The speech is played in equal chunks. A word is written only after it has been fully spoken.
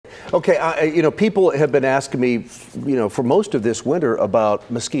Okay, people have been asking me, for most of this winter about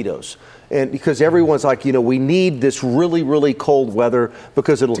mosquitoes. And because everyone's like, we need this really, really cold weather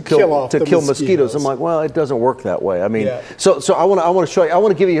because it'll kill mosquitoes. I'm like, well, it doesn't work that way. I mean, so I want to show you. I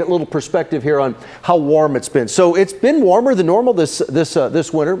want to give you a little perspective here on how warm it's been. So it's been warmer than normal this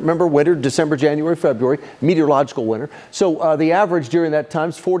winter. Remember, winter, December, January, February, meteorological winter. So the average during that time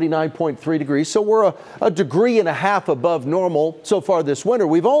is 49.3 degrees. So we're a degree and a half above normal so far this winter.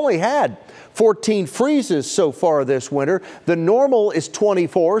 We've only had 14 freezes so far this winter. The normal is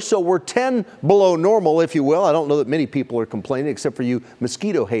 24, so we're 10 below normal, if you will. I don't know that many people are complaining except for you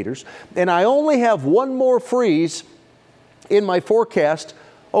mosquito haters. And I only have one more freeze in my forecast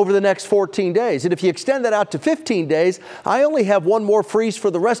over the next 14 days. And if you extend that out to 15 days, I only have one more freeze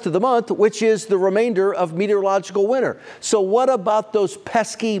for the rest of the month, which is the remainder of meteorological winter. So what about those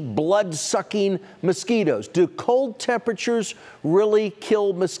pesky, blood-sucking mosquitoes? Do cold temperatures really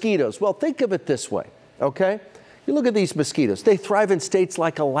kill mosquitoes? Well, think of it this way, okay? You look at these mosquitoes. They thrive in states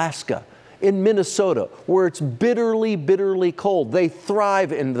like Alaska, in Minnesota, where it's bitterly, bitterly cold. They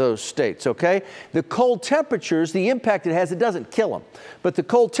thrive in those states, okay? The cold temperatures, the impact it has, it doesn't kill them. But the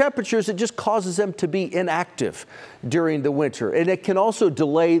cold temperatures, it just causes them to be inactive during the winter. And it can also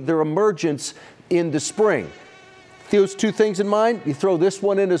delay their emergence in the spring. Those two things in mind, you throw this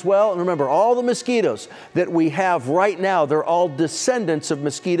one in as well. And remember, all the mosquitoes that we have right now, they're all descendants of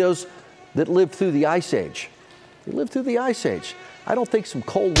mosquitoes that lived through the Ice Age. They lived through the Ice Age. I don't think some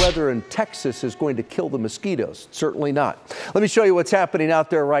cold weather in Texas is going to kill the mosquitoes. Certainly not. Let me show you what's happening out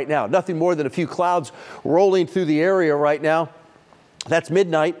there right now. Nothing more than a few clouds rolling through the area right now. That's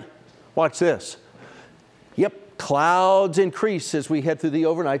midnight. Watch this. Yep. Clouds increase as we head through the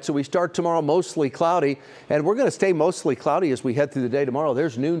overnight. So we start tomorrow mostly cloudy, and we're going to stay mostly cloudy as we head through the day tomorrow.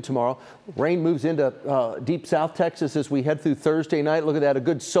 There's noon tomorrow. Rain moves into deep South Texas as we head through Thursday night. Look at that, a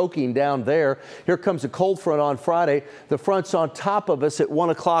good soaking down there. Here comes a cold front on Friday. The front's on top of us at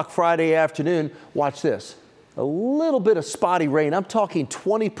 1 o'clock Friday afternoon. Watch this. A little bit of spotty rain. I'm talking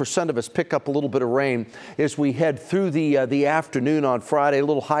 20% of us pick up a little bit of rain as we head through the afternoon on Friday. A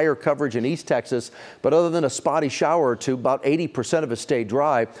little higher coverage in East Texas, but other than a spotty shower or two, about 80% of us stay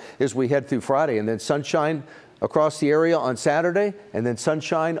dry as we head through Friday. And then sunshine across the area on Saturday, and then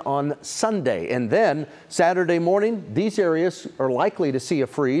sunshine on Sunday. And then Saturday morning, these areas are likely to see a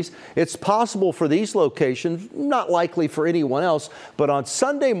freeze. It's possible for these locations, not likely for anyone else, but on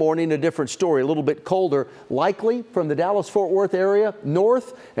Sunday morning, a different story, a little bit colder, likely from the Dallas-Fort Worth area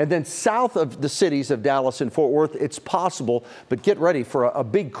north and then south of the cities of Dallas and Fort Worth. It's possible, but get ready for a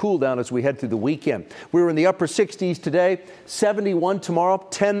big cool down as we head through the weekend. We were in the upper 60s today, 71 tomorrow,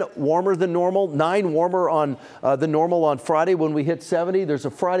 10 warmer than normal, 9 warmer on the normal on Friday. When we hit 70, there's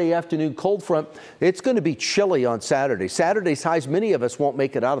a Friday afternoon cold front. It's going to be chilly on Saturday. Saturday's highs, many of us won't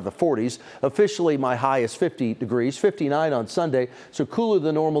make it out of the 40s. Officially, my high is 50 degrees, 59 on Sunday, so cooler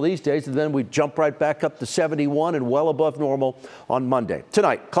than normal these days. And then we jump right back up to 71 and well above normal on Monday.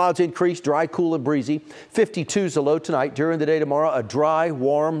 Tonight, clouds increase, dry, cool, and breezy. 52 is a low tonight. During the day tomorrow, a dry,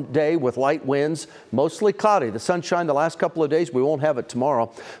 warm day with light winds, mostly cloudy. The sunshine the last couple of days, we won't have it tomorrow.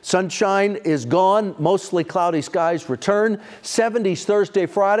 Sunshine is gone, mostly cloudy skies return. 70s Thursday,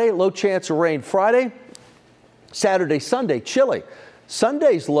 Friday, low chance of rain Friday. Saturday, Sunday, chilly.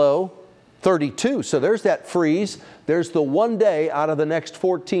 Sunday's low, 32. So there's that freeze. There's the one day out of the next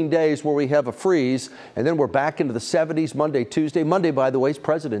 14 days where we have a freeze, and then we're back into the 70s Monday, Tuesday. Monday, by the way, is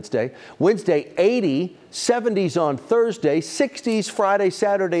President's Day. Wednesday, 80, 70s on Thursday, 60s Friday,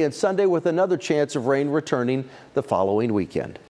 Saturday, and Sunday with another chance of rain returning the following weekend.